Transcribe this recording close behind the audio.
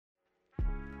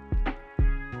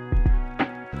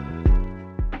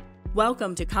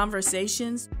Welcome to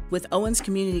Conversations with Owens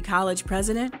Community College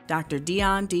President, Dr.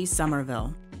 Dione D.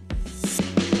 Somerville.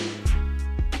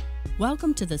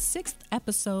 Welcome to the 6th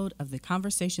episode of the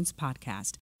Conversations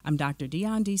podcast. I'm Dr.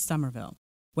 Dione D. Somerville.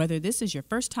 Whether this is your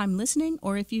first time listening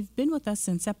or if you've been with us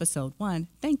since episode 1,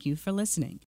 thank you for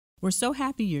listening. We're so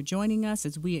happy you're joining us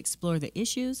as we explore the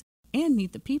issues and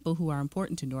meet the people who are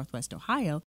important to Northwest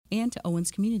Ohio and to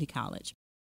Owens Community College.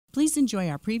 Please enjoy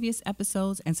our previous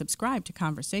episodes and subscribe to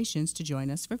Conversations to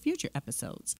join us for future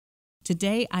episodes.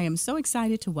 Today, I am so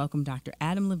excited to welcome Dr.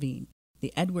 Adam Levine,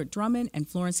 the Edward Drummond and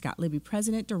Florence Libbey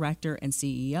President, Director, and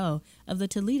CEO of the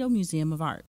Toledo Museum of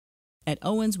Art. At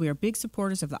Owens, we are big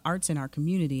supporters of the arts in our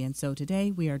community, and so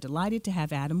today we are delighted to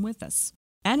have Adam with us.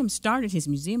 Adam started his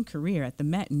museum career at the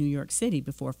Met in New York City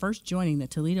before first joining the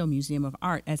Toledo Museum of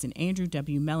Art as an Andrew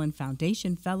W. Mellon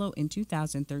Foundation Fellow in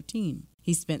 2013.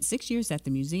 He spent 6 years at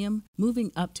the museum,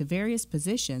 moving up to various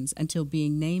positions until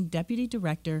being named Deputy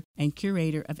Director and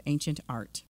Curator of Ancient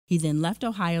Art. He then left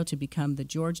Ohio to become the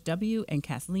George W. and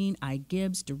Kathleen I.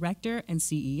 Gibbs Director and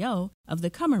CEO of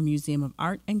the Cummer Museum of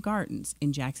Art and Gardens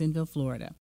in Jacksonville,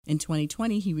 Florida. In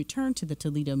 2020, he returned to the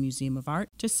Toledo Museum of Art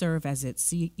to serve as its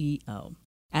CEO.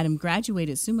 Adam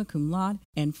graduated summa cum laude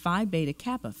and Phi Beta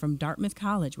Kappa from Dartmouth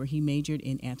College, where he majored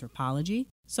in anthropology,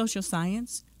 social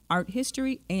science, art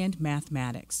history, and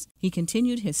mathematics. He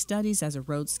continued his studies as a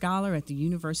Rhodes Scholar at the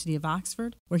University of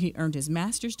Oxford, where he earned his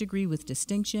master's degree with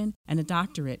distinction and a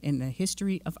doctorate in the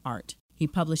history of art. He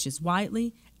publishes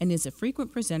widely and is a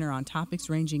frequent presenter on topics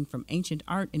ranging from ancient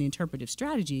art and interpretive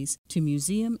strategies to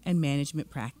museum and management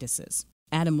practices.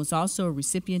 Adam was also a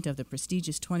recipient of the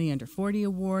prestigious 20 Under 40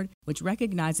 Award, which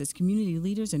recognizes community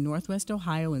leaders in Northwest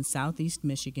Ohio and Southeast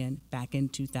Michigan back in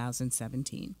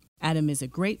 2017. Adam is a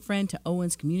great friend to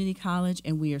Owens Community College,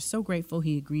 and we are so grateful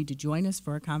he agreed to join us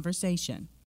for a conversation.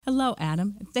 Hello,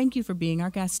 Adam, and thank you for being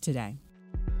our guest today.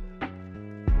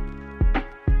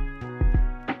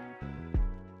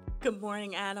 Good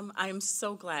morning, Adam. I am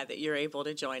so glad that you're able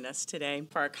to join us today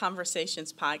for our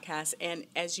Conversations podcast. And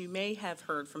as you may have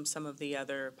heard from some of the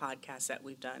other podcasts that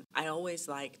we've done, I always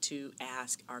like to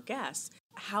ask our guests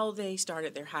how they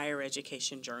started their higher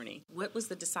education journey. What was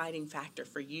the deciding factor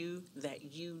for you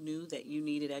that you knew that you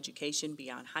needed education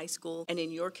beyond high school? And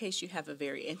in your case, you have a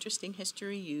very interesting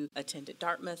history. You attended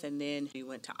Dartmouth and then you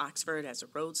went to Oxford as a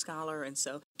Rhodes Scholar. And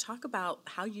so talk about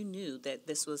how you knew that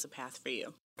this was a path for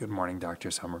you. Good morning,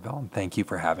 Dr. Somerville, and thank you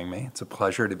for having me. It's a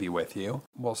pleasure to be with you.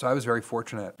 Well, so I was very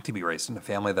fortunate to be raised in a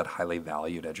family that highly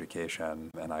valued education,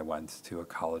 and I went to a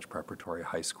college preparatory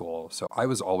high school. So I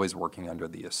was always working under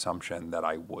the assumption that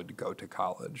I would go to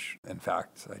college. In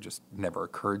fact, it just never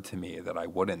occurred to me that I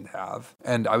wouldn't have.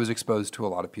 And I was exposed to a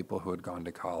lot of people who had gone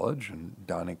to college and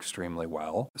done extremely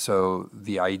well. So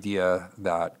the idea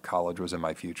that college was in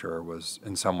my future was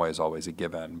in some ways always a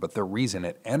given. But the reason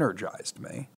it energized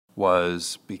me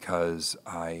was because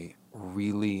I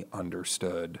really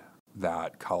understood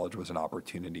that college was an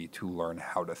opportunity to learn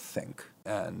how to think.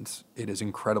 And it is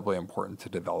incredibly important to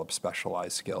develop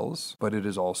specialized skills, but it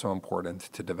is also important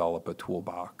to develop a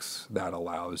toolbox that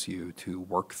allows you to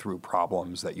work through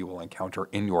problems that you will encounter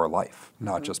in your life,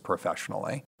 not just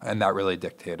professionally. And that really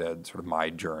dictated sort of my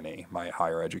journey, my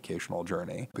higher educational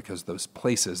journey, because those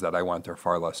places that I went are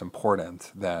far less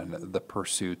important than the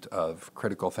pursuit of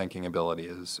critical thinking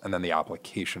abilities and then the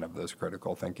application of those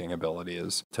critical thinking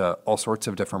abilities to all sorts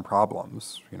of different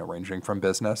problems, ranging from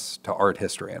business to art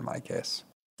history in my case.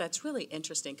 That's really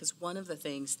interesting because one of the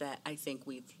things that I think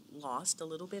we've lost a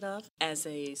little bit of as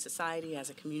a society, as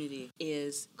a community,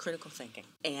 is critical thinking.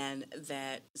 And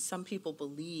that some people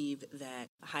believe that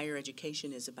higher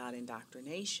education is about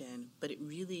indoctrination, but it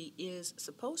really is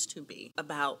supposed to be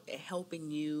about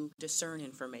helping you discern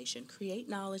information, create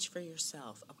knowledge for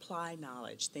yourself, apply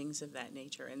knowledge, things of that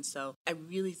nature. And so I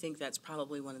really think that's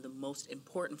probably one of the most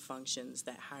important functions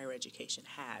that higher education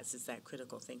has, is that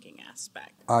critical thinking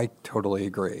aspect. I totally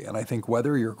agree. And I think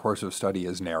whether your course of study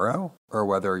is narrow or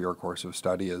whether your course of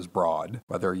study is broad,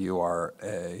 whether you are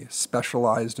a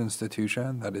specialized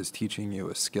institution that is teaching you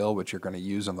a skill which you're going to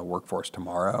use in the workforce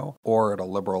tomorrow, or at a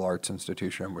liberal arts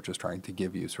institution which is trying to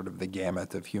give you sort of the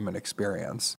gamut of human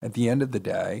experience, at the end of the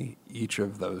day, each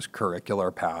of those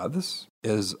curricular paths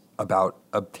is about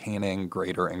obtaining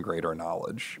greater and greater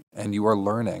knowledge. And you are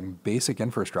learning basic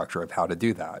infrastructure of how to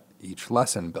do that. Each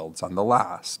lesson builds on the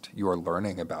last. You are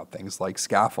learning about things like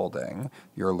scaffolding.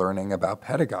 You're learning about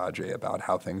pedagogy, about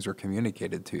how things are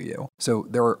communicated to you. So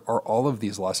there are all of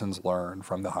these lessons learned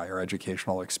from the higher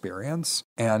educational experience.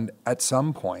 And at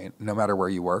some point, no matter where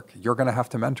you work, you're going to have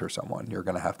to mentor someone. You're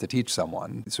going to have to teach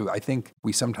someone. So I think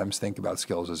we sometimes think about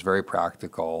skills as very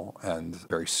practical and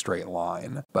very straight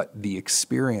line, but the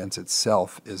experience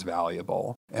itself is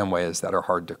valuable in ways that are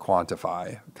hard to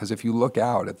quantify. Because if you look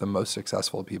out at the most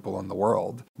successful people in the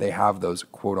world, they have those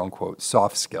quote unquote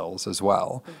soft skills as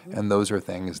well. Mm-hmm. And those are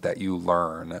things that you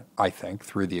learn, I think,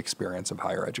 through the experience of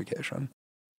higher education.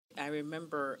 I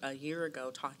remember a year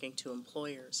ago talking to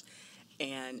employers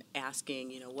and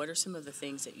asking, what are some of the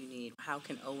things that you need? How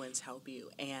can Owens help you?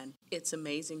 And it's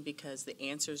amazing because the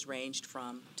answers ranged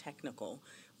from technical,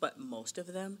 but most of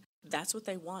them, that's what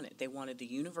they wanted. They wanted the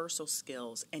universal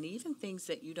skills and even things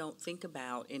that you don't think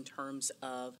about in terms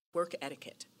of work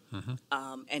etiquette. Mm-hmm.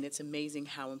 And it's amazing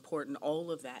how important all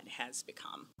of that has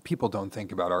become. People don't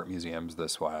think about art museums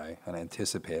this way, and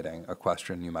anticipating a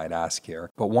question you might ask here.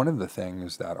 But one of the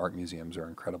things that art museums are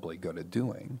incredibly good at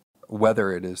doing,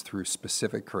 whether it is through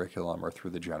specific curriculum or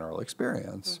through the general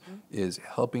experience, mm-hmm. is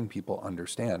helping people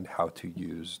understand how to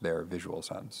use their visual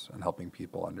sense and helping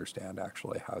people understand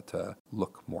actually how to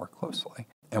look more closely.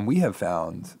 And we have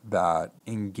found that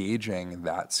engaging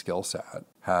that skill set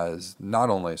has not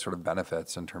only sort of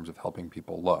benefits in terms of helping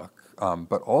people look,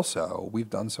 but also we've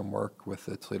done some work with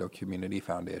the Toledo Community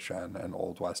Foundation and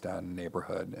Old West End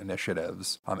neighborhood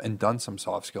initiatives and done some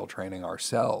soft skill training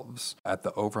ourselves at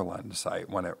the Overland site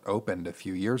when it opened a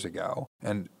few years ago.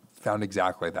 And found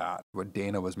exactly that. What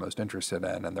Dana was most interested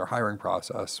in their hiring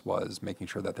process was making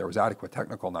sure that there was adequate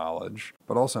technical knowledge,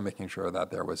 but also making sure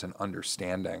that there was an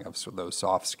understanding of those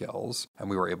soft skills. And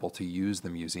we were able to use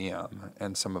the museum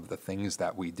and some of the things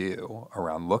that we do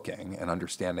around looking and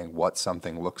understanding what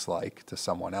something looks like to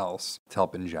someone else to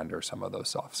help engender some of those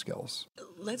soft skills.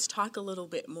 Let's talk a little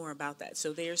bit more about that.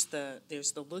 So there's the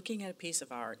looking at a piece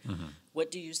of art. Mm-hmm. What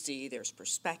do you see? There's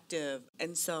perspective.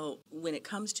 And so when it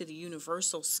comes to the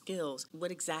universal skills,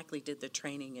 what exactly did the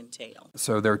training entail?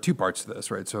 So there are two parts to this,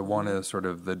 right? So one is sort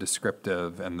of the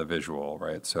descriptive and the visual,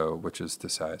 right? So which is to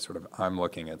say sort of I'm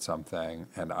looking at something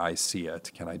and I see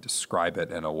it. Can I describe it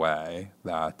in a way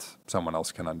that someone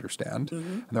else can understand?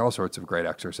 Mm-hmm. And there are all sorts of great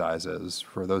exercises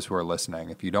for those who are listening.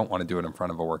 If you don't want to do it in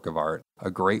front of a work of art, a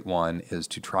great one is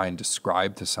to try and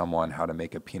describe to someone how to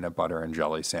make a peanut butter and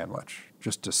jelly sandwich.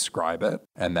 Just describe it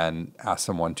and then ask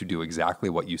someone to do exactly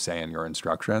what you say in your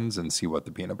instructions and see what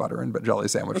the peanut butter and jelly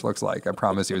sandwich looks like. I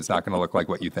promise you it's not going to look like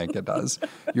what you think it does.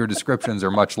 Your descriptions are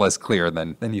much less clear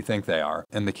than you think they are.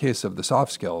 In the case of the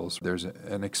soft skills, there's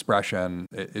an expression,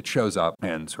 it shows up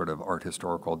in sort of art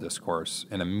historical discourse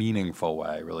in a meaningful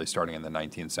way, really starting in the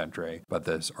 19th century. But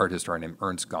this art historian named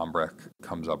Ernst Gombrich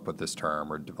comes up with this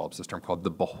term or develops this term called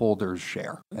the beholder's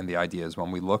share. And the idea is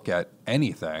when we look at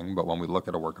anything, but when we look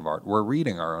at a work of art, we're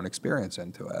reading our own experience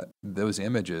into it. Those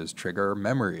images trigger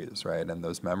memories, right? And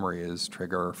those memories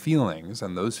trigger feelings,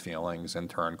 and those feelings in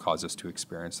turn cause us to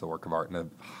experience the work of art in a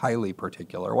highly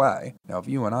particular way. Now, if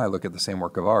you and I look at the same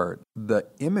work of art, the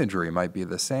imagery might be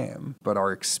the same, but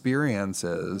our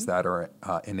experiences that are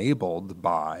enabled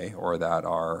by or that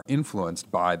are influenced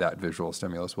by that visual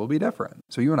stimulus will be different.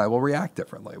 So you and I will react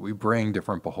differently. We bring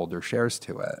different beholder shares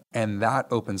to it. And that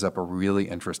opens up a really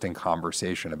interesting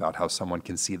conversation about how someone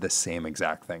can see the same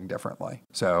exact thing differently.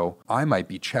 So I might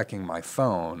be checking my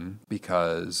phone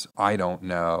because I don't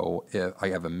know if I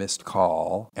have a missed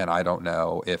call and I don't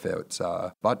know if it's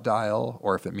a butt dial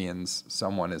or if it means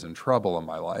someone is in trouble in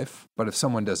my life. But if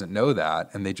someone doesn't know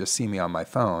that and they just see me on my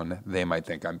phone, they might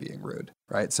think I'm being rude.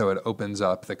 Right? So it opens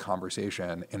up the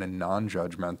conversation in a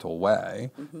non-judgmental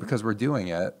way because we're doing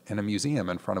it in a museum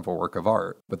in front of a work of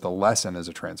art, but the lesson is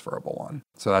a transferable one.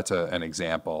 So that's an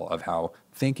example of how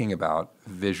thinking about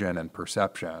vision and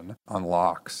perception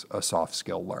unlocks a soft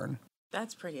skill learn.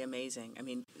 That's pretty amazing. I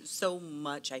mean, so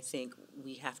much I think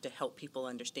we have to help people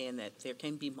understand that there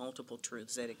can be multiple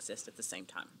truths that exist at the same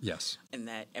time. Yes. And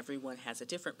that everyone has a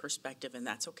different perspective, and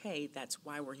that's okay. That's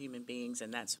why we're human beings,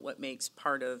 and that's what makes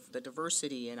part of the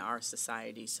diversity in our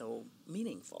society so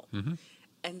meaningful. Mm-hmm.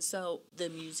 And so the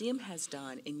museum has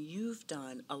done, and you've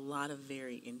done, a lot of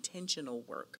very intentional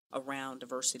work around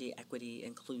diversity, equity,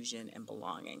 inclusion, and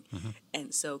belonging. Mm-hmm.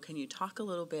 And so can you talk a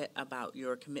little bit about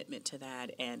your commitment to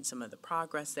that and some of the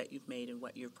progress that you've made and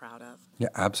what you're proud of? Yeah,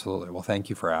 absolutely. Well, thank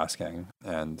you for asking.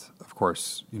 And of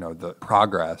course, the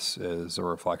progress is a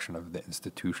reflection of the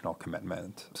institutional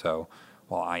commitment. So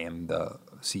while I am the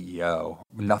CEO,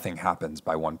 nothing happens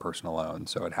by one person alone.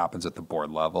 So it happens at the board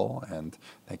level, and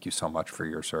thank you so much for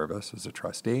your service as a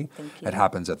trustee. Thank you. It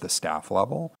happens at the staff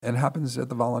level, and it happens at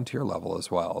the volunteer level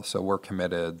as well. So we're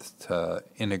committed to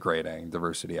integrating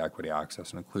diversity, equity, access,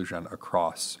 and inclusion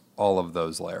across all of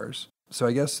those layers. So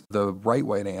I guess the right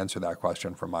way to answer that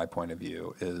question from my point of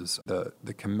view is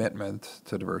the commitment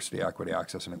to diversity, equity,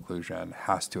 access, and inclusion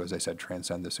has to, as I said,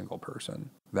 transcend the single person.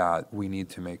 That we need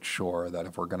to make sure that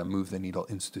if we're going to move the needle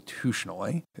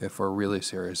institutionally, if we're really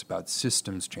serious about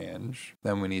systems change,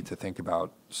 then we need to think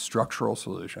about structural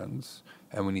solutions,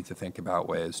 and we need to think about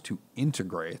ways to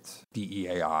integrate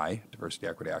DEAI, diversity,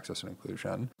 equity, access, and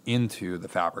inclusion, into the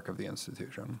fabric of the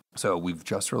institution. So we've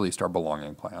just released our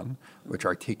belonging plan, which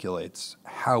articulates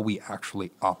how we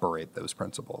actually operate those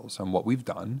principles. And what we've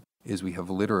done is we have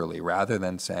literally, rather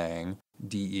than saying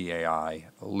DEAI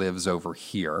lives over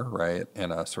here, right,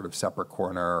 in a sort of separate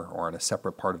corner or in a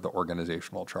separate part of the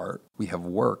organizational chart, we have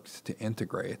worked to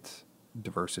integrate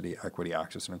diversity, equity,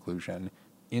 access, and inclusion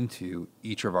into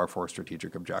each of our 4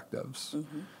 strategic objectives.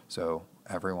 So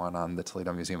everyone on the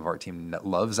Toledo Museum of Art team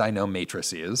loves, I know,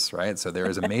 matrices, right? So there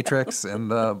is a matrix in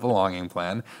the belonging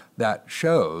plan that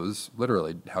shows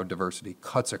literally how diversity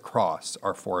cuts across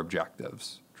our 4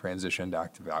 objectives: transition to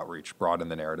active outreach, broaden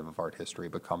the narrative of art history,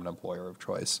 become an employer of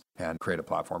choice, and create a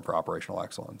platform for operational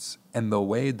excellence. And the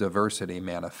way diversity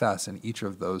manifests in each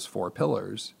of those 4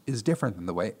 pillars is different than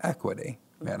the way equity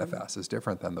manifests, is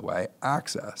different than the way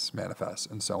access manifests,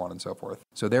 and so on and so forth.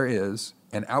 So there is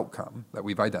an outcome that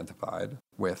we've identified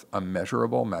with a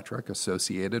measurable metric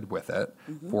associated with it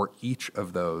for each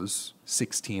of those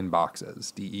 16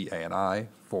 boxes, D, E, A, and I,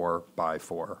 4 by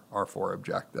 4, our 4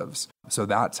 objectives. So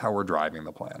that's how we're driving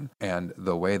the plan. And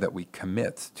the way that we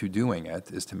commit to doing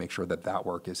it is to make sure that that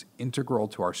work is integral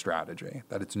to our strategy,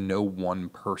 that it's no one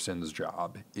person's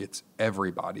job, it's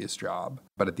everybody's job.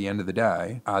 But at the end of the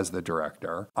day, as the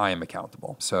director, I am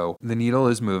accountable. So the needle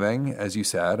is moving, as you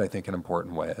said, I think in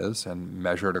important ways, and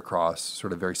measured across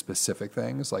sort of very specific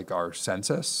things like our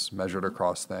census, measured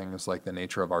across things like the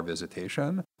nature of our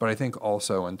visitation, but I think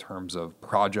also in terms of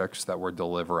projects that we're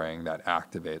delivering that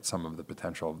activate some of the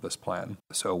potential of this plan.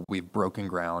 So we've broken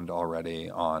ground already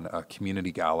on a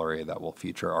community gallery that will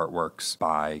feature artworks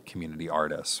by community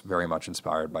artists, very much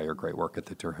inspired by your great work at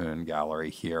the Terhune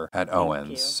Gallery here at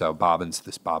Owens. So Bob and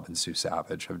Sue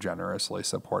Savage have generously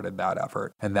supported that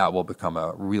effort. And that will become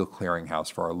a real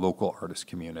clearinghouse for our local artist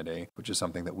community, which is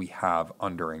something that we have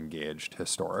underengaged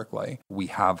historically. We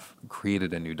have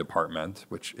created a new department,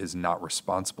 which is not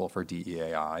responsible for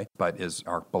DEAI, but is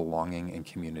our belonging and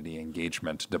community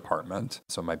engagement department.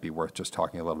 So it might be worth just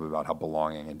talking a little bit about how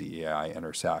belonging and DEAI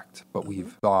intersect. But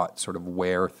we've thought sort of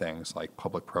where things like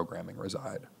public programming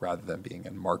reside, rather than being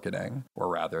in marketing or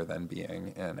rather than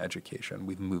being in education.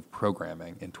 We've moved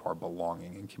programming into our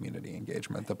belonging and community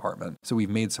engagement department. So we've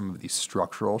made some of these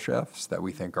structural shifts that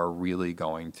we think are really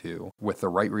going to, with the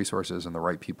right resources and the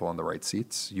right people in the right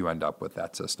seats, you end up with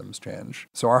that systems change.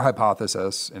 So our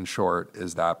hypothesis, in short,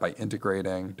 is that by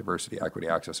integrating diversity, equity,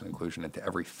 access, and inclusion into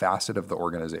every facet of the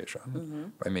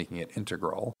organization, by making it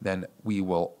integral, then we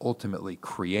will ultimately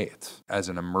create, as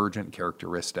an emergent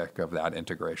characteristic of that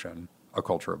integration, a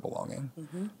culture of belonging.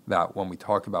 That when we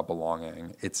talk about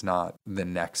belonging, it's not the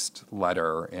next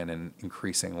letter in an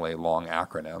increasingly long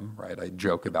acronym, right? I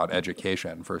joke about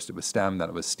education. First it was STEM, then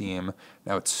it was STEAM,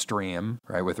 now it's STREAM,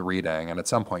 right, with reading, and at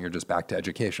some point you're just back to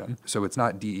education. So it's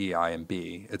not DEI and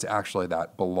B, it's actually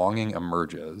that belonging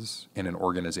emerges in an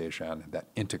organization that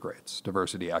integrates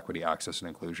diversity, equity, access, and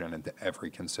inclusion into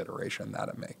every consideration that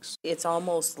it makes. It's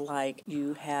almost like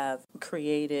you have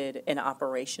created an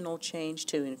operational change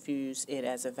to infuse it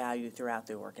as a value throughout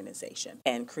the organization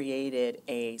and created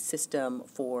a system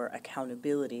for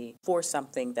accountability for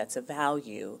something that's a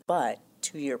value, but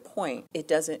to your point, it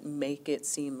doesn't make it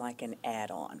seem like an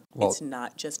add-on. Well, it's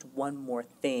not just one more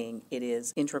thing. It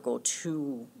is integral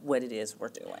to what it is we're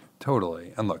doing.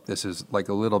 Totally. And look, this is like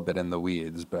a little bit in the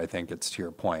weeds, but I think it's to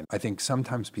your point. I think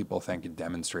sometimes people think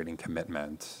demonstrating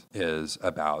commitment is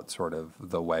about sort of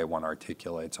the way one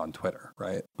articulates on Twitter,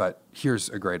 right? But here's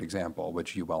a great example,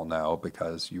 which you well know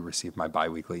because you receive my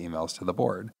biweekly emails to the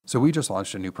board. So we just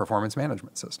launched a new performance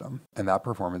management system, and that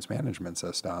performance management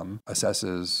system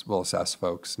will assess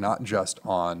folks not just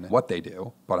on what they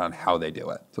do, but on how they do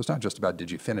it. So it's not just about did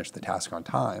you finish the task on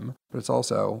time, but it's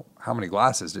also how many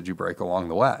glasses did you break along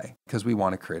the way? Because we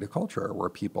want to create a culture where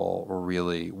people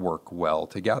really work well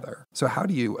together. So how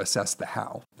do you assess the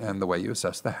how? And the way you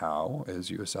assess the how is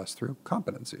you assess through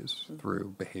competencies,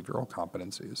 through behavioral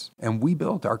competencies. And we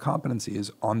built our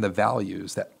competencies on the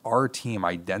values that our team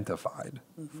identified,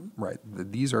 right?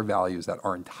 These are values that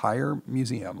our entire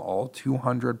museum, all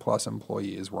 200 plus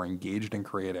employees were engaged in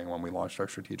creating when we launched our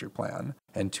strategic plan.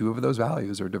 And two of those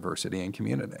values are diversity and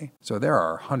community. So there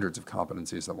are hundreds of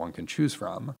competencies that one can choose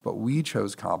from, but we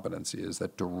chose competencies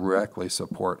that directly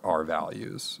support our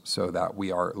values so that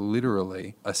we are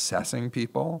literally assessing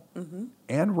people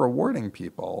and rewarding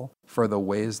people for the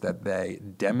ways that they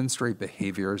demonstrate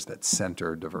behaviors that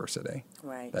center diversity,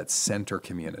 that center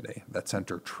community, that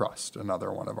center trust,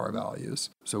 another one of our values.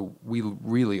 So we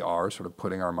really are sort of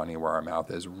putting our money where our mouth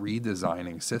is,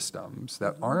 redesigning systems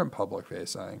that aren't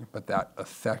public-facing, but that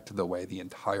affect the way the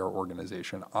entire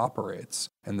organization operates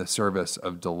in the service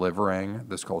of delivering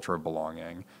this culture of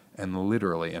belonging and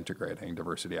literally integrating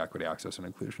diversity, equity, access, and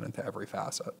inclusion into every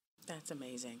facet. That's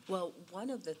amazing. Well,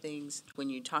 one of the things when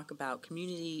you talk about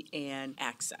community and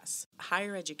access,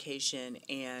 higher education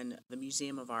and the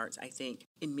Museum of Arts, I think,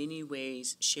 in many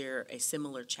ways share a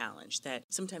similar challenge that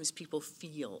sometimes people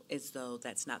feel as though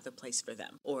that's not the place for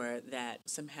them, or that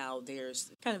somehow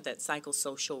there's kind of that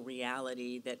psychosocial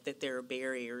reality that there are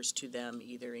barriers to them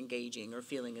either engaging or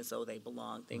feeling as though they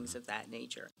belong, things of that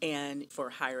nature. And for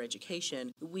higher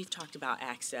education, we've talked about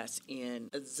access in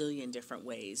a zillion different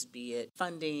ways, be it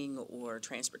funding or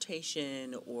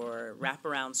transportation or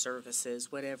wraparound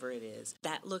services, whatever it is.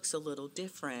 That looks a little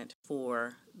different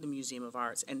for the Museum of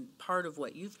Arts. And part of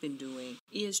what you've been doing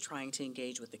is trying to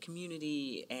engage with the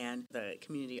community and the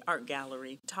community art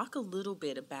gallery. Talk a little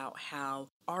bit about how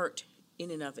art in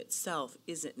and of itself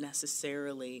isn't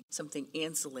necessarily something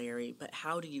ancillary, but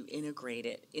how do you integrate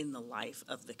it in the life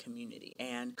of the community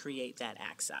and create that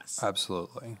access?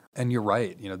 Absolutely. And you're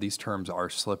right. These terms are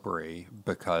slippery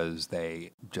because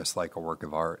they, just like a work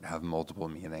of art, have multiple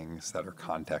meanings that are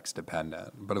context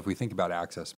dependent. But if we think about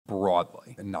access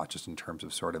broadly, and not just in terms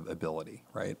of sort of ability,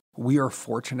 right? We are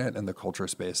fortunate in the culture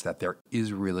space that there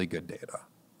is really good data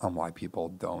on why people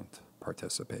don't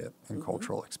participate in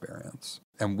cultural experience.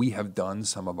 And we have done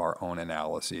some of our own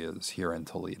analyses here in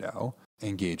Toledo,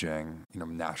 engaging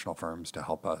national firms to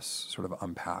help us sort of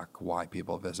unpack why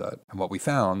people visit. And what we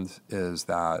found is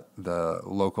that the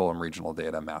local and regional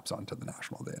data maps onto the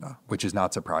national data, which is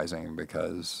not surprising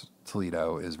because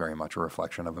Toledo is very much a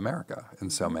reflection of America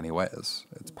in so many ways.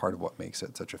 It's part of what makes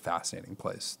it such a fascinating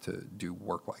place to do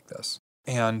work like this.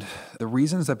 And the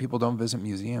reasons that people don't visit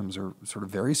museums are sort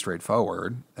of very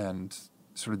straightforward and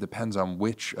sort of depends on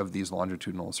which of these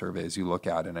longitudinal surveys you look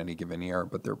at in any given year,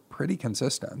 but they're pretty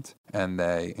consistent. And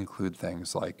they include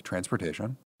things like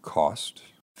transportation, cost,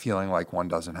 feeling like one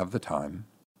doesn't have the time,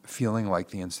 feeling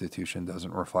like the institution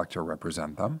doesn't reflect or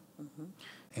represent them.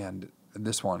 And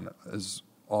this one is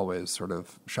always sort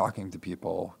of shocking to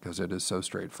people because it is so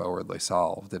straightforwardly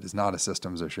solved. It is not a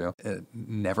systems issue,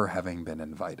 never having been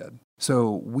invited.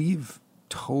 So we've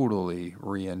totally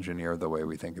re-engineered the way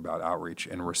we think about outreach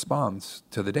in response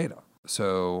to the data.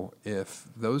 So if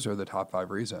those are the top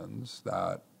 5 reasons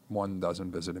that one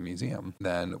doesn't visit a museum,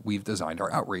 then we've designed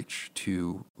our outreach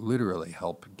to literally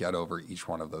help get over each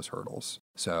one of those hurdles.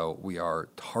 So we are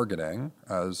targeting,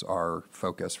 as our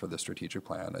focus for the strategic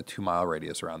plan, a 2-mile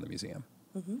radius around the museum.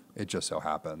 It just so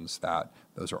happens that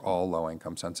those are all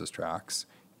low-income census tracts,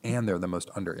 and they're the most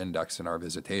under-indexed in our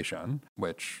visitation,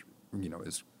 which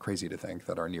is crazy to think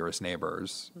that our nearest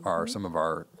neighbors are some of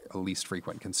our least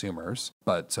frequent consumers.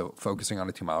 But so focusing on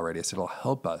a 2-mile radius, it'll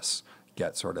help us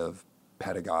get sort of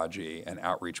pedagogy and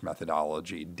outreach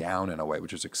methodology down in a way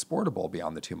which is exportable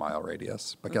beyond the 2-mile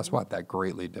radius. But guess what? That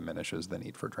greatly diminishes the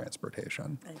need for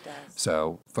transportation. It does.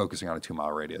 So focusing on a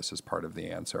 2-mile radius is part of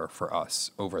the answer for us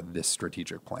over this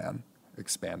strategic plan,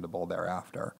 expandable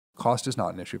thereafter. Cost is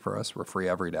not an issue for us. We're free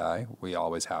every day. We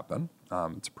always have been.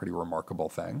 It's a pretty remarkable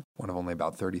thing. One of only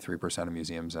about 33% of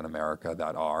museums in America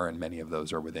that are, and many of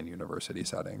those are within university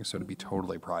settings. So to be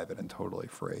totally private and totally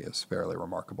free is fairly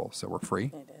remarkable. So we're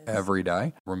free every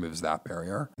day. Removes that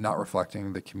barrier. Not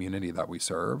reflecting the community that we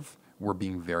serve. We're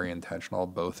being very intentional,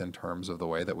 both in terms of the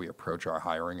way that we approach our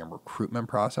hiring and recruitment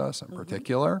process in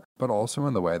particular, but also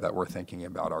in the way that we're thinking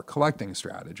about our collecting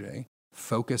strategy.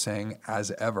 Focusing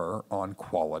as ever on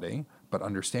quality, but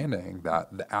understanding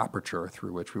that the aperture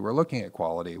through which we were looking at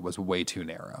quality was way too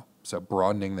narrow. So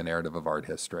broadening the narrative of art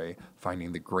history,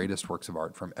 finding the greatest works of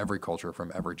art from every culture,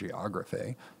 from every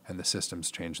geography, and the systems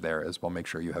change there is, well, make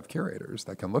sure you have curators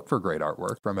that can look for great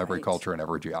artwork from every culture and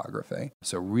every geography.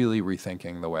 So really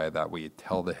rethinking the way that we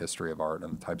tell the history of art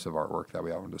and the types of artwork that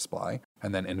we have on display,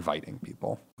 and then inviting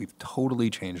people. We've totally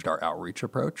changed our outreach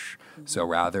approach. So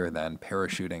rather than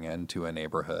parachuting into a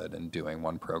neighborhood and doing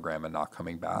one program and not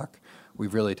coming back,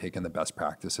 we've really taken the best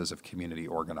practices of community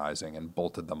organizing and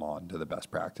bolted them on to the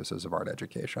best practices of art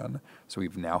education. So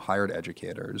we've now hired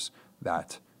educators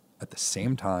that at the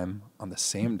same time, on the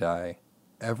same day,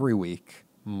 every week,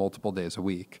 multiple days a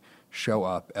week, show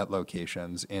up at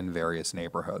locations in various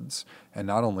neighborhoods. And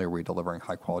not only are we delivering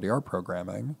high-quality art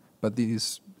programming, but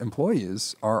these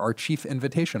employees are our chief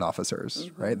invitation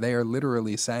officers, right? They are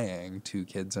literally saying to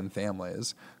kids and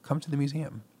families, come to the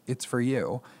museum. It's for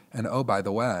you. And oh, by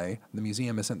the way, the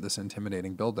museum isn't this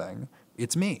intimidating building.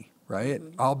 It's me, right?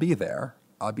 I'll be there.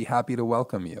 I'll be happy to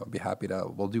welcome you.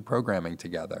 We'll do programming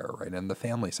together, right, in the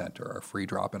Family Center, our free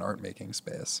drop-in art making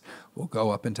space. We'll go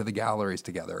up into the galleries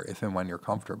together if and when you're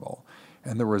comfortable.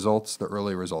 And the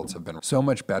early results have been so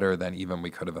much better than even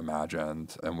we could have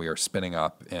imagined. And we are spinning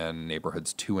up in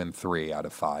neighborhoods 2 and 3 out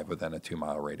of 5 within a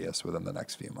 2-mile radius within the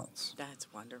next few months.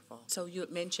 That's wonderful. So you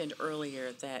mentioned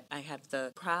earlier that I have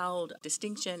the proud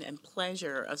distinction and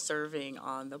pleasure of serving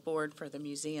on the board for the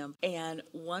museum. And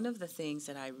one of the things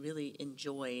that I really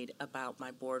enjoyed about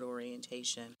my board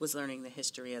orientation was learning the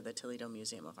history of the Toledo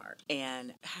Museum of Art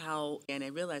and and I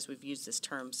realize we've used this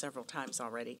term several times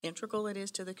already, integral it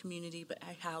is to the community, but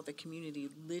how the community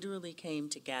literally came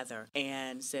together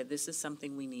and said, this is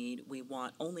something we need. We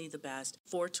want only the best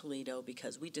for Toledo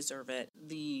because we deserve it.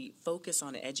 The focus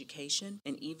on education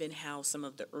and even how some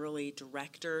of the early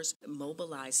directors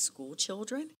mobilized school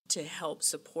children to help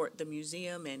support the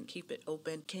museum and keep it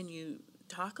open. Can you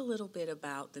talk a little bit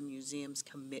about the museum's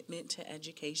commitment to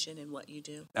education and what you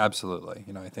do? Absolutely.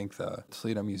 I think the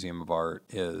Toledo Museum of Art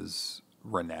is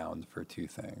renowned for two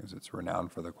things. It's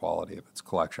renowned for the quality of its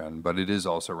collection, but it is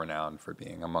also renowned for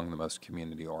being among the most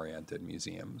community-oriented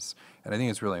museums. And I think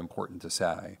it's really important to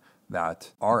say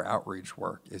that our outreach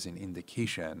work is an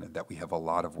indication that we have a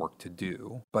lot of work to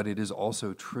do, but it is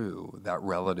also true that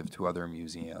relative to other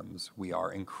museums, we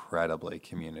are incredibly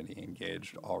community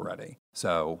engaged already.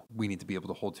 So we need to be able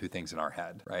to hold two things in our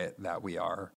head, right? That we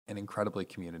are an incredibly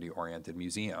community-oriented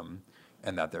museum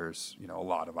and that there's, a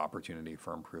lot of opportunity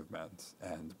for improvement.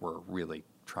 And we're really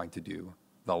trying to do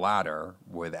the latter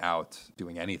without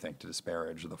doing anything to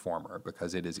disparage the former,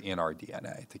 because it is in our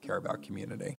DNA to care about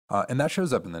community. And that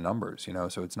shows up in the numbers,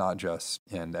 so it's not just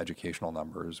in educational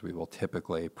numbers. We will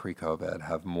typically, pre-COVID,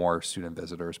 have more student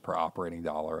visitors per operating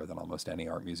dollar than almost any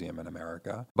art museum in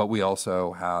America. But we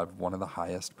also have one of the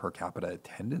highest per capita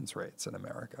attendance rates in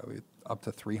America. We up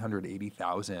to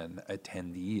 380,000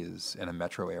 attendees in a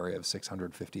metro area of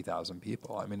 650,000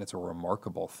 people. I mean, it's a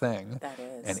remarkable thing. That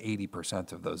is. And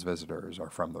 80% of those visitors are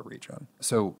from the region.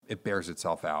 So it bears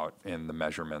itself out in the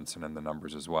measurements and in the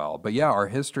numbers as well. But yeah, our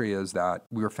history is that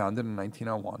we were founded in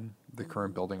 1901. The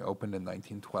current building opened in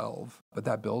 1912. But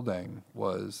that building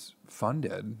was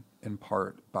funded in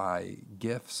part by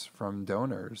gifts from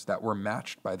donors that were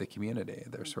matched by the community.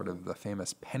 There's sort of the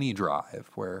famous penny drive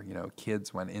where,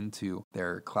 kids went into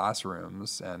their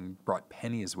classrooms and brought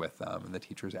pennies with them, and the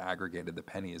teachers aggregated the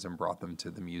pennies and brought them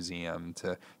to the museum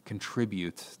to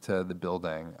contribute to the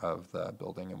building of the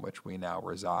building in which we now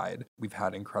reside. We've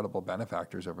had incredible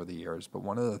benefactors over the years, but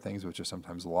one of the things which is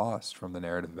sometimes lost from the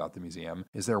narrative about the museum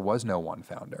is there was no one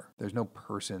founder. There's no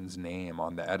person's name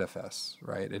on the edifice,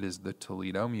 right? It is the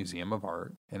Toledo Museum of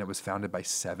Art, and it was founded by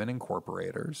 7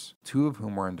 incorporators, 2 of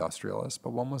whom were industrialists,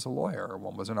 but one was a lawyer,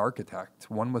 one was an architect,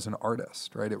 one was an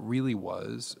artist, right? It really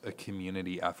was a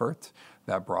community effort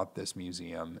that brought this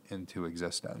museum into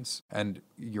existence. And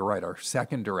you're right, our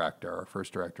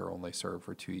first director only served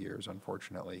for 2 years,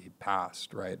 unfortunately. He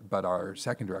passed, right? But our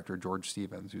second director, George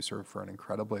Stevens, who served for an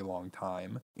incredibly long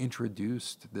time,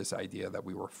 introduced this idea that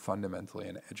we were fundamentally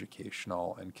an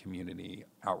educational and community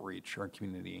outreach or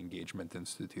community engagement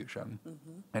institution.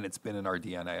 And it's been in our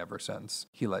DNA ever since.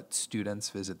 He let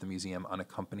students visit the museum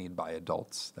unaccompanied by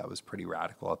adults. That was pretty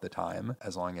radical at the time.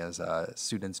 As long as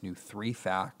students knew 3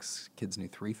 facts, kids knew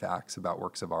 3 facts about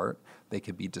works of art, they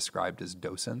could be described as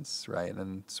docents, right?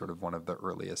 And sort of one of the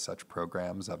earliest such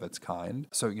programs of its kind.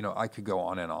 So, I could go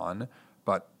on,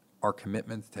 but our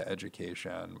commitment to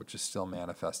education, which is still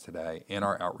manifest today in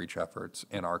our outreach efforts,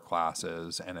 in our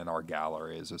classes, and in our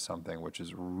galleries, is something which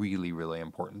is really, really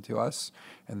important to us.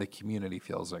 And the community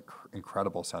feels an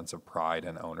incredible sense of pride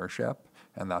and ownership.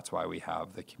 And that's why we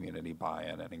have the community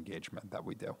buy-in and engagement that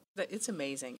we do. It's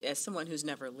amazing. As someone who's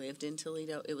never lived in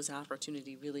Toledo, it was an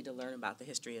opportunity really to learn about the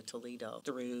history of Toledo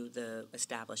through the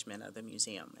establishment of the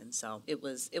museum. And so it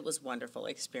was a wonderful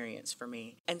experience for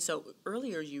me. And so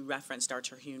earlier you referenced our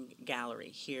Terhune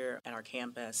Gallery here at our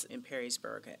campus in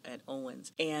Perrysburg at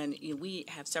Owens. And we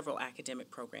have several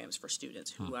academic programs for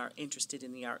students who are interested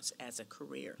in the arts as a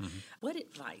career. What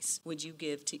advice would you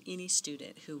give to any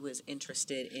student who was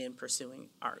interested in pursuing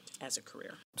art as a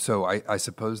career? So I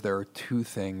suppose there are 2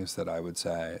 things that I would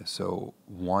say. So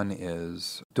one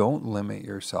is, don't limit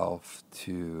yourself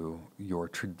to your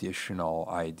traditional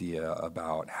idea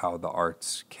about how the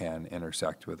arts can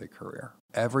intersect with a career.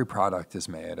 Every product is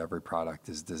made, every product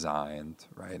is designed,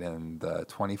 right? In the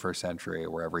 21st century,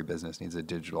 where every business needs a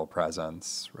digital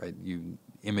presence, right?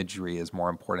 Imagery is more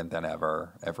important than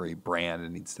ever. Every brand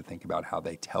needs to think about how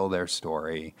they tell their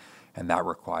story, and that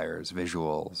requires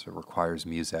visuals, it requires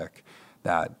music.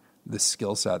 That the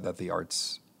skill set that the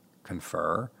arts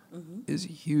confer is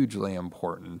hugely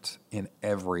important in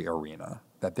every arena.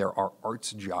 That there are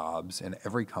arts jobs in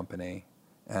every company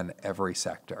and every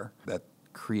sector. That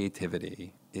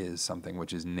creativity is something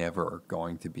which is never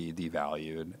going to be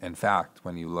devalued. In fact,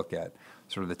 when you look at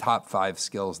sort of the top 5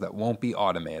 skills that won't be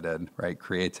automated, right,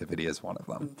 creativity is one of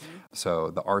them. So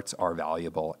the arts are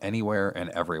valuable anywhere and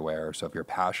everywhere. So if your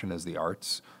passion is the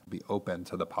arts, be open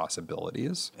to the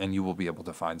possibilities, and you will be able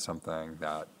to find something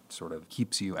that sort of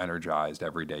keeps you energized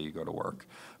every day you go to work.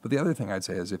 But the other thing I'd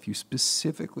say is if you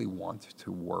specifically want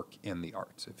to work in the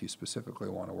arts, if you specifically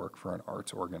want to work for an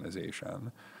arts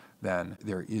organization, then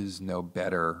there is no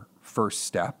better first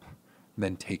step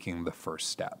than taking the first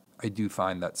step. I do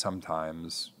find that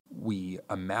sometimes we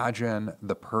imagine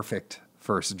the perfect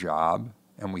first job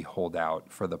and we hold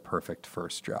out for the perfect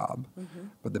first job.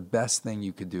 But the best thing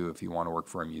you could do if you want to work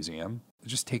for a museum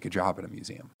is just take a job at a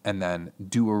museum and then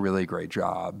do a really great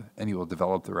job, and you will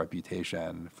develop the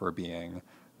reputation for being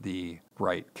the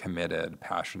right, committed,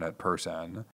 passionate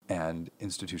person, and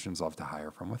institutions love to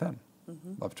hire from within.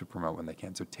 Love to promote when they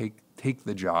can. So take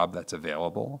the job that's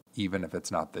available, even if it's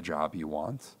not the job you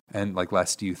want. And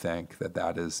lest you think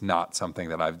that is not something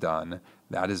that I've done,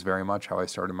 that is very much how I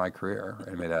started my career.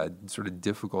 I made a sort of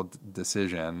difficult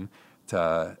decision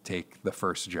to take the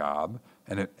first job,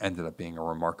 and it ended up being a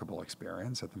remarkable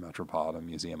experience at the Metropolitan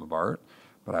Museum of Art.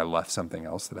 But I left something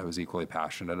else that I was equally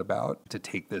passionate about to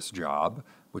take this job,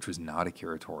 which was not a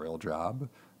curatorial job,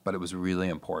 but it was really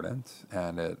important,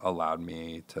 and it allowed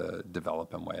me to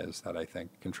develop in ways that I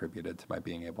think contributed to my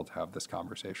being able to have this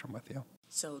conversation with you.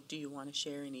 So do you want to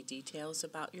share any details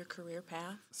about your career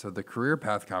path? So the career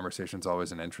path conversation is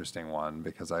always an interesting one,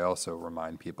 because I also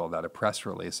remind people that a press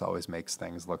release always makes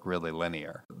things look really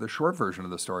linear. The short version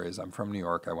of the story is I'm from New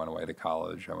York. I went away to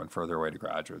college. I went further away to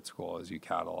graduate school, as you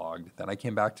cataloged. Then I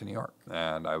came back to New York,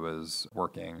 and I was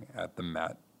working at the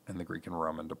Met in the Greek and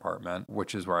Roman department,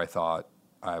 which is where I thought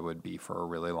I would be for a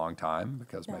really long time,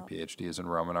 because my PhD is in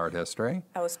Roman art history.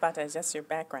 I was about to ask, that's your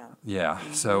background. Yeah.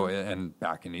 So, and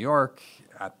back in New York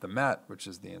at the Met, which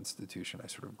is the institution I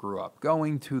sort of grew up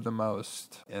going to the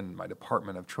most in my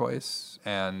department of choice,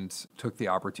 and took the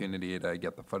opportunity to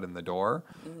get the foot in the door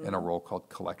in a role called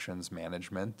collections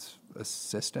management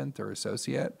assistant or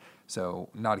associate. So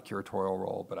not a curatorial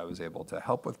role, but I was able to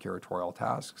help with curatorial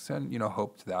tasks, and,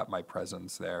 hoped that my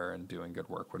presence there and doing good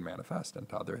work would manifest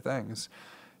into other things.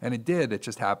 And it did. It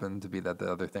just happened to be that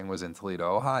the other thing was in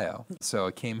Toledo, Ohio. So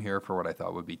I came here for what I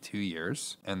thought would be 2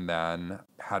 years, and then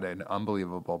had an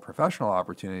unbelievable professional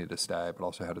opportunity to stay, but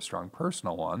also had a strong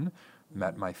personal one.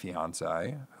 Met my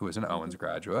fiance, who is an Owens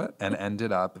graduate, and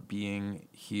ended up being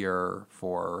here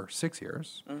for 6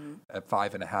 years. At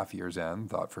 5.5 years in,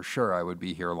 thought for sure I would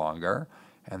be here longer,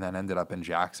 and then ended up in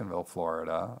Jacksonville,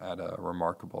 Florida, at a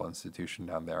remarkable institution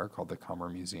down there called the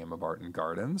Museum of Art and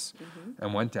Gardens,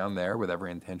 and went down there with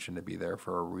every intention to be there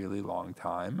for a really long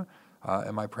time.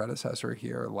 And my predecessor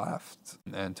here left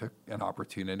and took an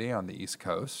opportunity on the East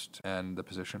Coast, and the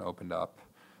position opened up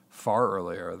far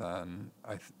earlier than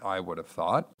I would have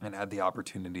thought, and had the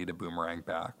opportunity to boomerang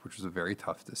back, which was a very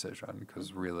tough decision,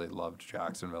 because really loved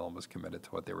Jacksonville and was committed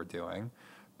to what they were doing.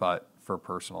 But for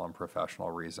personal and professional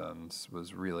reasons,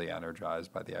 was really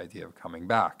energized by the idea of coming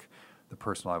back. The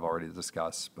personal I've already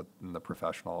discussed, but in the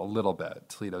professional a little bit.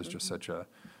 Toledo's just such a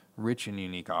rich and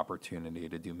unique opportunity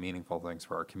to do meaningful things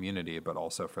for our community, but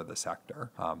also for the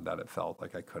sector, that it felt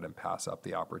like I couldn't pass up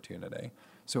the opportunity.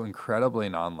 So incredibly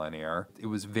nonlinear. It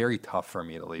was very tough for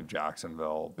me to leave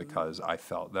Jacksonville, because I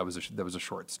felt that was a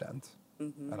short stint,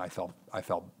 and I felt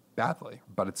badly.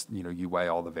 But it's, you weigh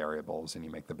all the variables and you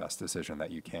make the best decision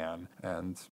that you can.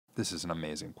 And this is an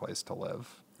amazing place to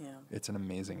live. Yeah. It's an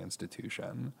amazing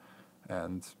institution.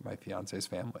 And my fiance's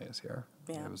family is here.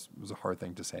 Yeah. It was a hard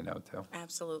thing to say no to.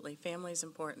 Absolutely. Family is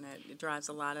important. It drives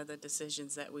a lot of the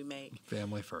decisions that we make.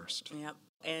 Family first. Yep.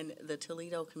 And the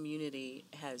Toledo community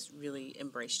has really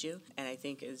embraced you, and I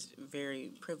think is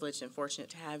very privileged and fortunate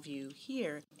to have you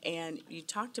here. And you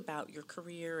talked about your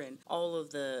career and all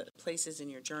of the places in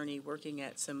your journey working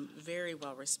at some very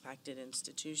well-respected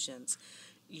institutions.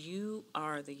 You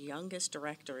are the youngest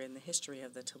director in the history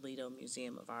of the Toledo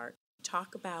Museum of Art.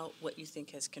 Talk about what you think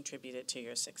has contributed to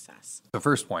your success. The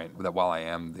first point, that while I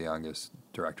am the youngest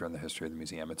director in the history of the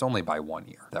museum. It's only by 1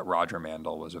 year that Roger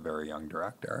Mandel was a very young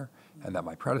director, and that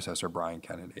my predecessor, Brian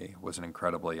Kennedy, was an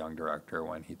incredibly young director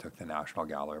when he took the National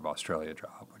Gallery of Australia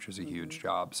job, which is a huge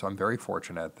job. So I'm very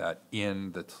fortunate that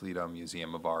in the Toledo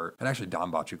Museum of Art, and actually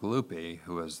Don Bacigalupi,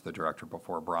 who was the director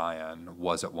before Brian,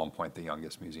 was at one point the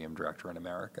youngest museum director in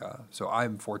America. So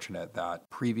I'm fortunate that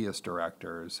previous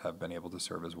directors have been able to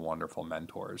serve as wonderful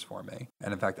mentors for me.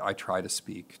 And in fact, I try to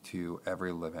speak to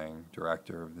every living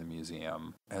director of the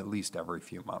museum at least every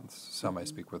few months. Some I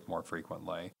speak with more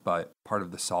frequently. But part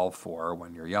of the solve for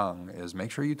when you're young is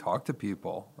make sure you talk to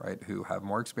people, right, who have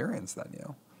more experience than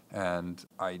you. And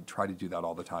I try to do that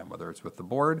all the time, whether it's with the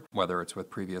board, whether it's with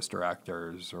previous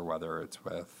directors, or whether it's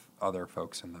with other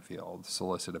folks in the field,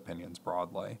 solicit opinions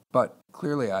broadly. But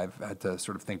clearly I've had to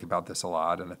sort of think about this a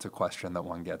lot, and it's a question that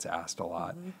one gets asked a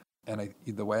lot. And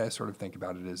the way I sort of think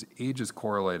about it is age is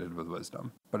correlated with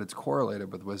wisdom, but it's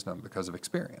correlated with wisdom because of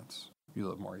experience. You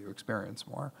live more, you experience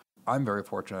more. I'm very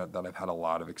fortunate that I've had a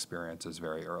lot of experiences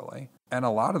very early, and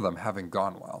a lot of them haven't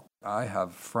gone well. I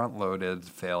have front-loaded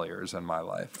failures in my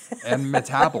life and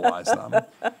metabolized them.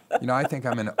 I think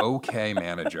I'm an okay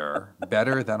manager,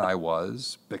 better than I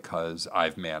was because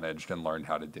I've managed and learned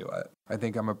how to do it. I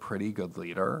think I'm a pretty good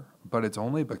leader, but it's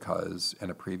only because in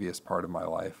a previous part of my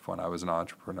life when I was an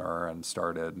entrepreneur and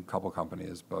started a couple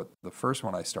companies, but the first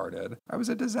one I started, I was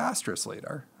a disastrous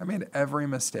leader. I made every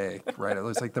mistake, right? It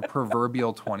was like the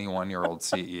proverbial 21-year-old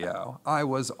CEO. I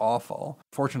was awful.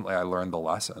 Fortunately, I learned the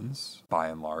lessons by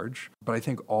and large, but I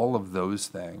think all of those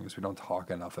things, we don't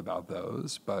talk enough about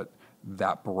those, but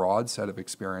that broad set of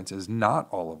experiences, not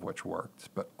all of which worked,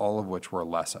 but all of which were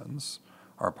lessons,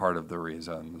 are part of the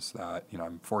reasons that,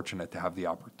 I'm fortunate to have the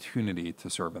opportunity to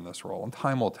serve in this role. And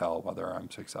time will tell whether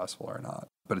I'm successful or not.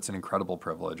 But it's an incredible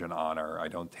privilege and honor. I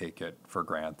don't take it for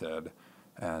granted.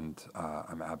 And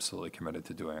I'm absolutely committed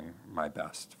to doing my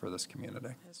best for this community.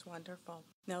 That's wonderful.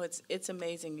 No, it's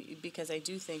amazing because I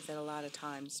do think that a lot of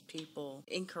times people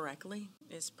incorrectly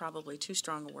is probably too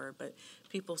strong a word, but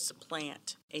people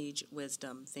supplant age,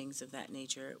 wisdom, things of that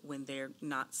nature when they're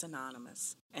not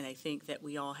synonymous. And I think that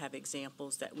we all have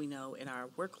examples that we know in our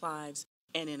work lives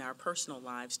and in our personal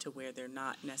lives to where they're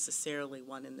not necessarily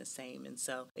one and the same. And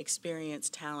so experience,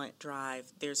 talent,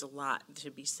 drive, there's a lot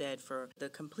to be said for the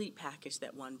complete package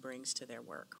that one brings to their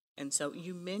work. And so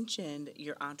you mentioned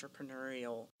your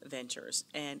entrepreneurial ventures,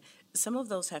 and some of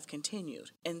those have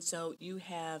continued. And so you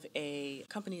have a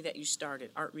company that you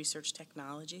started, Art Research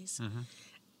Technologies.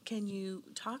 Can you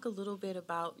talk a little bit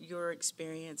about your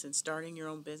experience in starting your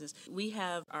own business? We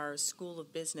have our School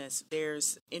of Business.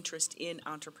 There's interest in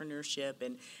entrepreneurship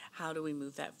and how do we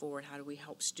move that forward? How do we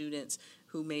help students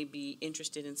who may be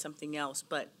interested in something else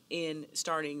but in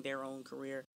starting their own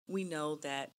career? We know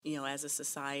that, as a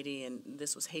society, and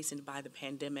this was hastened by the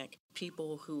pandemic,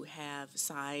 people who have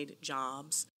side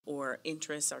jobs or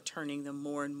interests are turning them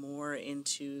more and more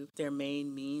into their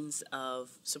main means of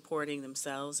supporting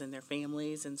themselves and their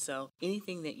families. And so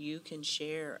anything that you can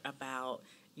share about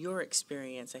your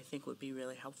experience, I think, would be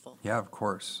really helpful. Yeah, of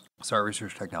course. So Art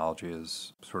Research Technology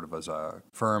is sort of as a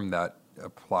firm that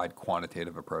applied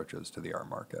quantitative approaches to the art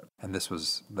market. And this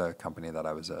was the company that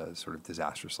I was a sort of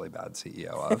disastrously bad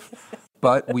CEO of.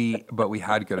 But we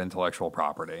had good intellectual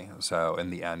property. So in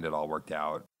the end, it all worked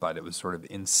out. But it was sort of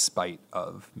in spite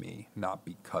of me, not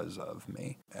because of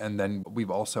me. And then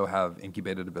we've also have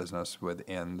incubated a business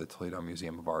within the Toledo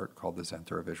Museum of Art called the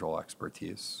Center of Visual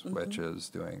Expertise, which is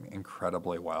doing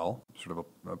incredibly well, sort of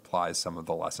applies some of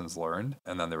the lessons learned.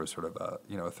 And then there was sort of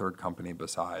a third company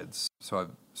besides. So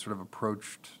I've sort of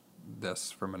approached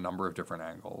this from a number of different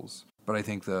angles. But I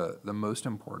think the most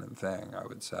important thing I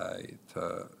would say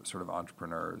to sort of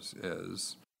entrepreneurs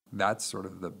is that's sort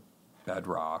of the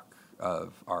bedrock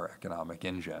of our economic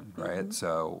engine, right?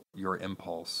 So your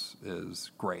impulse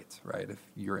is great, right? If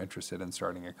you're interested in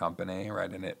starting a company, right,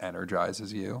 and it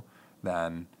energizes you,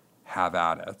 then have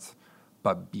at it.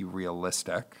 But be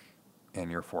realistic in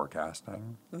your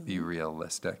forecasting, be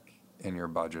realistic in your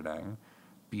budgeting,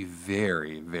 be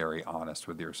very, very honest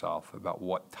with yourself about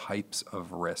what types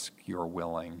of risk you're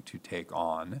willing to take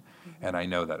on. And I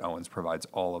know that Owens provides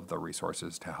all of the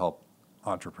resources to help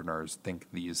entrepreneurs think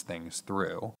these things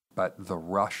through. But the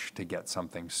rush to get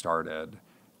something started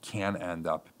can end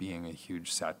up being a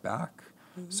huge setback.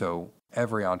 So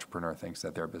every entrepreneur thinks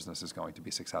that their business is going to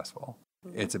be successful.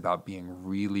 It's about being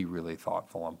really, really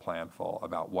thoughtful and planful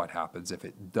about what happens if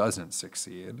it doesn't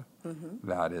succeed.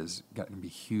 That is going to be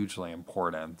hugely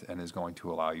important and is going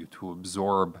to allow you to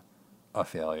absorb a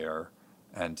failure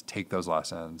and take those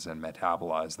lessons and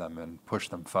metabolize them and push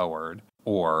them forward,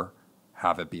 or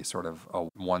have it be sort of a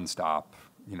one-stop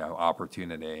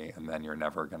opportunity, and then you're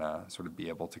never going to sort of be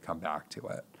able to come back to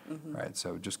it, right?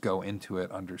 So just go into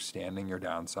it understanding your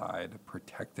downside,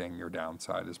 protecting your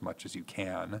downside as much as you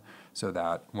can, so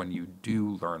that when you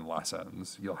do learn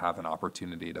lessons, you'll have an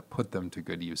opportunity to put them to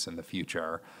good use in the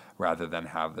future, rather than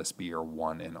have this be your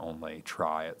one and only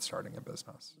try at starting a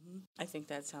business. I think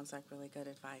that sounds like really good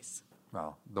advice.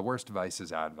 Well, the worst vice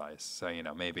is advice. So,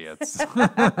 maybe it's,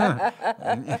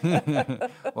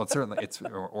 well, certainly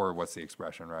or what's the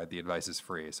expression, right? The advice is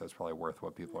free, so it's probably worth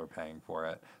what people are paying for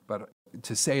it. But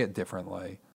to say it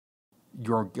differently,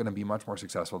 you're going to be much more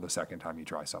successful the second time you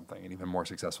try something, and even more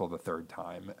successful the third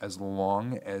time, as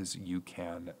long as you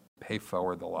can pay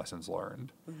forward the lessons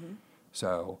learned.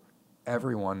 So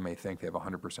everyone may think they have a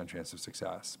 100% chance of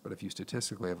success, but if you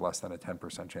statistically have less than a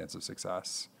 10% chance of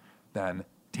success, then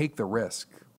take the risk,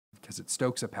 because it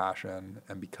stokes a passion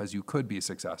and because you could be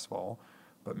successful,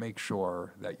 but make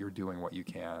sure that you're doing what you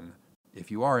can. If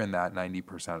you are in that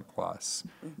 90% plus,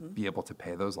 be able to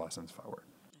pay those lessons forward.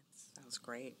 That sounds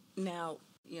great. Now,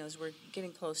 as we're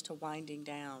getting close to winding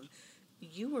down,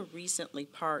 you were recently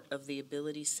part of the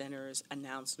Ability Center's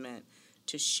announcement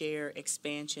to share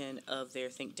expansion of their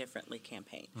Think Differently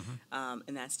campaign. And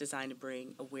that's designed to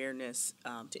bring awareness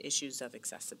to issues of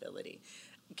accessibility.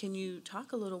 Can you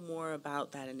talk a little more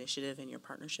about that initiative and your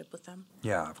partnership with them?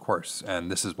 Yeah, of course.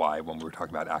 And this is why when we were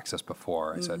talking about access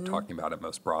before, I said talking about it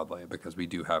most broadly, because we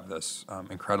do have this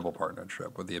incredible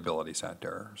partnership with the Ability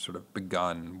Center, sort of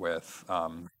begun with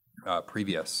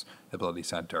previous Ability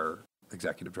Center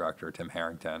Executive Director Tim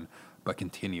Harrington, but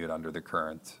continued under the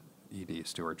current ED,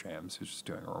 Stuart James, who's just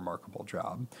doing a remarkable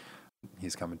job.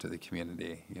 He's come into the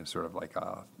community, sort of like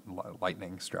a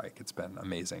lightning strike. It's been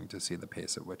amazing to see the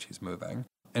pace at which he's moving,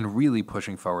 and really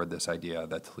pushing forward this idea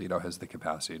that Toledo has the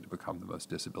capacity to become the most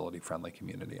disability-friendly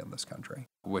community in this country,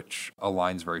 which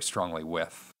aligns very strongly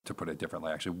with, to put it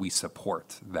differently, actually, we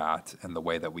support that, and the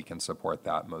way that we can support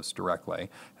that most directly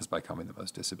is by becoming the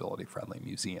most disability-friendly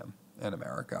museum in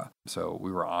America. So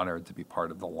we were honored to be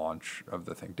part of the launch of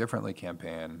the Think Differently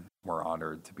campaign. We're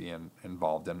honored to be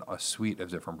involved in a suite of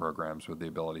different programs with the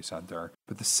Ability Center.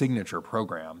 But the signature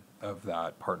program of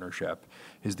that partnership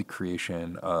is the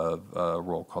creation of a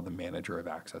role called the Manager of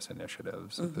Access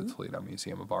Initiatives at the Toledo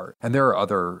Museum of Art. And there are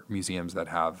other museums that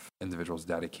have individuals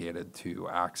dedicated to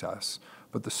access,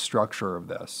 but the structure of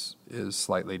this is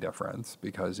slightly different,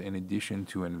 because in addition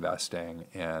to investing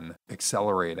in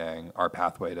accelerating our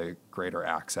pathway to greater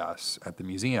access at the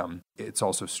museum, it's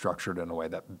also structured in a way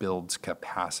that builds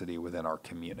capacity within our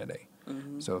community.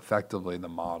 So effectively, the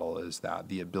model is that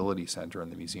the Ability Center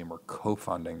and the museum are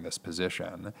co-funding this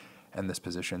position, and this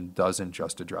position doesn't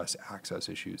just address access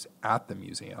issues at the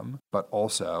museum, but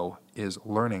also is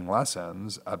learning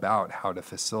lessons about how to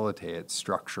facilitate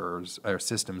structures or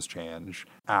systems change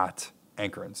at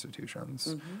anchor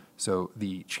institutions. So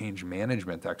the change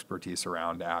management expertise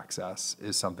around access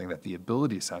is something that the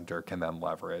Ability Center can then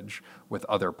leverage with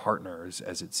other partners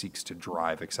as it seeks to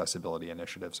drive accessibility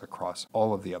initiatives across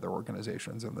all of the other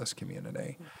organizations in this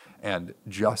community. And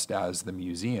just as the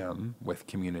museum with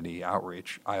community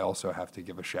outreach, I also have to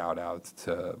give a shout out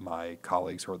to my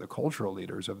colleagues who are the cultural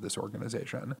leaders of this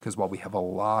organization, because while we have a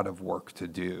lot of work to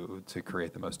do to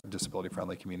create the most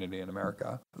disability-friendly community in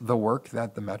America, the work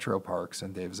that the Metro Parks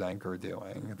and Dave Zank are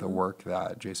doing, the work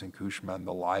that Jason Cushman,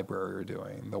 the library, are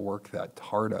doing, the work that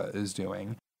TARDA is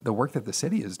doing, the work that the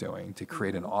city is doing to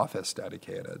create an office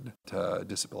dedicated to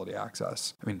disability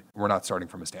access. I mean, we're not starting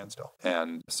from a standstill.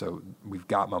 And so we've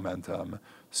got momentum.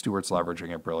 Stuart's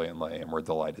leveraging it brilliantly, and we're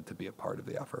delighted to be a part of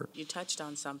the effort. You touched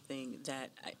on something that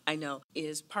I know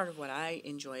is part of what I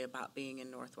enjoy about being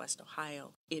in Northwest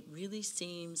Ohio. It really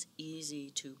seems easy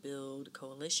to build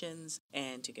coalitions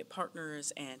and to get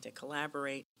partners and to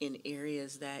collaborate in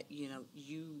areas that,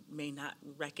 you may not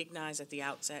recognize at the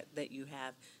outset that you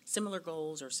have similar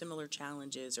goals or similar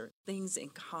challenges or things in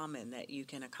common that you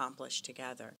can accomplish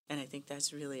together. And I think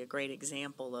that's really a great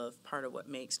example of part of what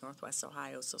makes Northwest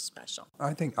Ohio so special.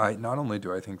 Not only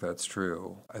do I think that's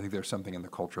true, I think there's something in the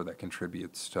culture that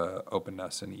contributes to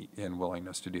openness and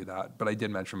willingness to do that. But I did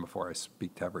mention before, I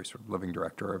speak to every sort of living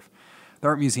director of the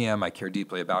Art Museum. I care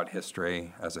deeply about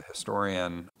history as a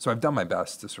historian. So I've done my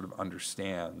best to sort of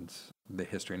understand the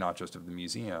history, not just of the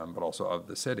museum, but also of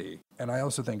the city. And I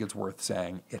also think it's worth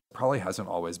saying it probably hasn't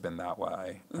always been that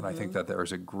way. And I think that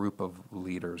there's a group of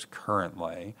leaders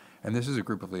currently, and this is a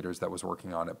group of leaders that was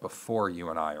working on it before you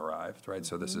and I arrived, right?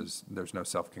 So there's no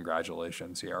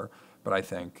self-congratulations here. But I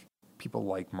think people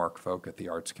like Mark Folk at the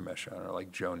Arts Commission or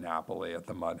like Joe Napoli at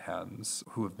the Mud Hens,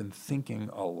 who have been thinking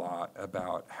a lot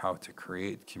about how to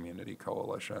create community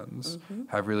coalitions,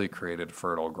 have really created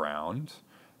fertile ground.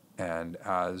 And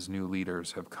as new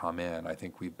leaders have come in, I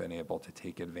think we've been able to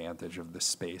take advantage of the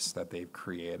space that they've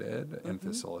created in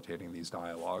facilitating these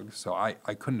dialogues. So I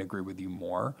couldn't agree with you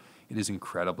more. It is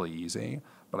incredibly easy,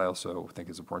 but I also think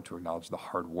it's important to acknowledge the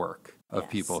hard work of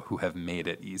people who have made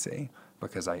it easy,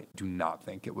 because I do not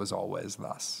think it was always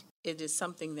thus. It is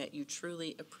something that you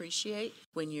truly appreciate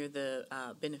when you're the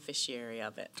beneficiary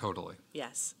of it. Totally.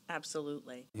 Yes,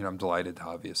 absolutely. I'm delighted to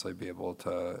obviously be able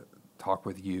to talk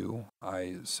with you.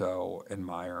 I so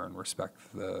admire and respect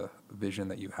the vision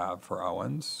that you have for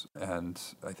Owens, and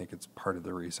I think it's part of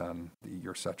the reason that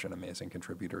you're such an amazing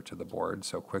contributor to the board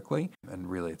so quickly, and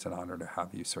really it's an honor to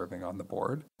have you serving on the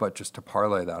board. But just to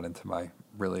parlay that into my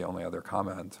really only other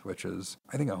comment, which is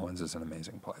I think Owens is an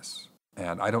amazing place.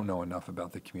 And I don't know enough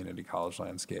about the community college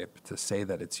landscape to say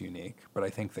that it's unique, but I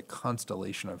think the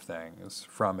constellation of things,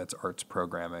 from its arts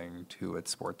programming to its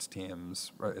sports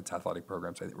teams, its athletic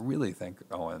programs, I really think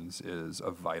Owens is a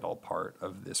vital part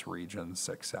of this region's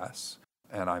success.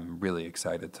 And I'm really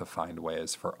excited to find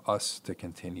ways for us to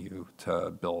continue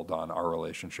to build on our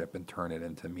relationship and turn it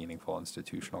into meaningful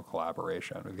institutional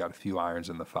collaboration. We've got a few irons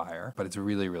in the fire, but it's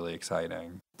really, really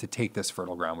exciting to take this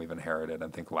fertile ground we've inherited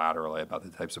and think laterally about the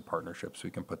types of partnerships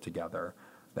we can put together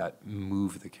that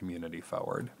move the community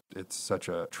forward. It's such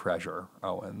a treasure,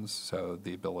 Owens, so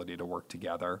the ability to work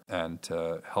together and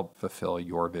to help fulfill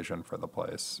your vision for the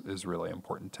place is really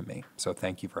important to me. So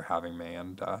thank you for having me,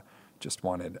 and just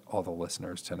wanted all the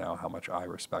listeners to know how much I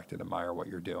respect and admire what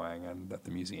you're doing, and that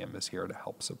the museum is here to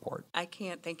help support. I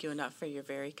can't thank you enough for your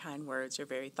very kind words, your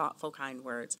very thoughtful, kind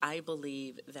words. I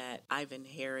believe that I've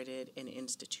inherited an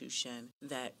institution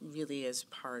that really is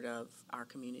part of our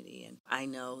community. And I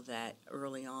know that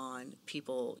early on,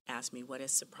 people asked me what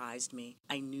has surprised me.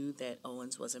 I knew that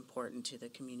Owens was important to the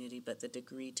community, but the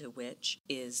degree to which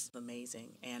is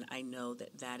amazing. And I know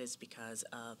that that is because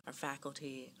of our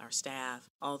faculty, our staff,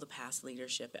 all the past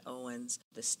leadership at Owens,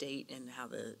 the state and how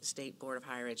the State Board of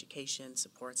Higher Education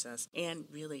supports us, and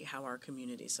really how our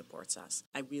community supports us.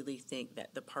 I really think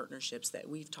that the partnerships that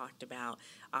we've talked about,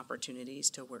 opportunities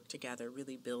to work together,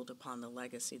 really build upon the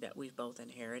legacy that we've both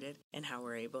inherited, and how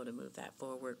we're able to move that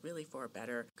forward really for a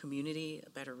better community, a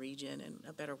better region, and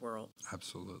a better world.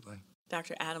 Absolutely.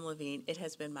 Dr. Adam Levine, it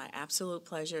has been my absolute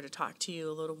pleasure to talk to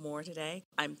you a little more today.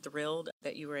 I'm thrilled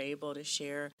that you were able to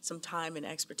share some time and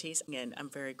expertise, and I'm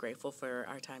very grateful for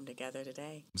our time together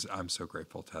today. I'm so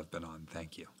grateful to have been on.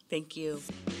 Thank you. Thank you.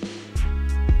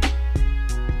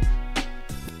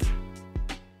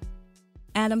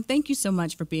 Adam, thank you so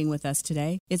much for being with us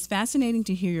today. It's fascinating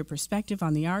to hear your perspective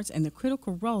on the arts and the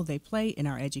critical role they play in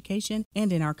our education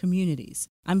and in our communities.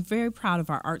 I'm very proud of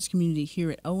our arts community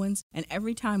here at Owens, and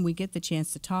every time we get the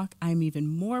chance to talk, I'm even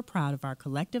more proud of our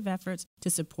collective efforts to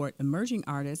support emerging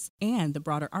artists and the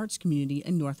broader arts community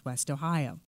in Northwest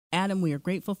Ohio. Adam, we are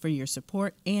grateful for your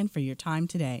support and for your time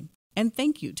today. And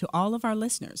thank you to all of our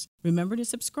listeners. Remember to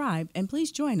subscribe, and please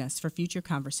join us for future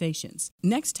conversations.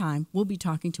 Next time, we'll be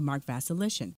talking to Mark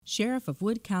Vasilishin, Sheriff of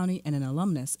Wood County and an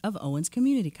alumnus of Owens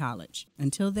Community College.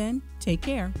 Until then, take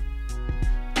care.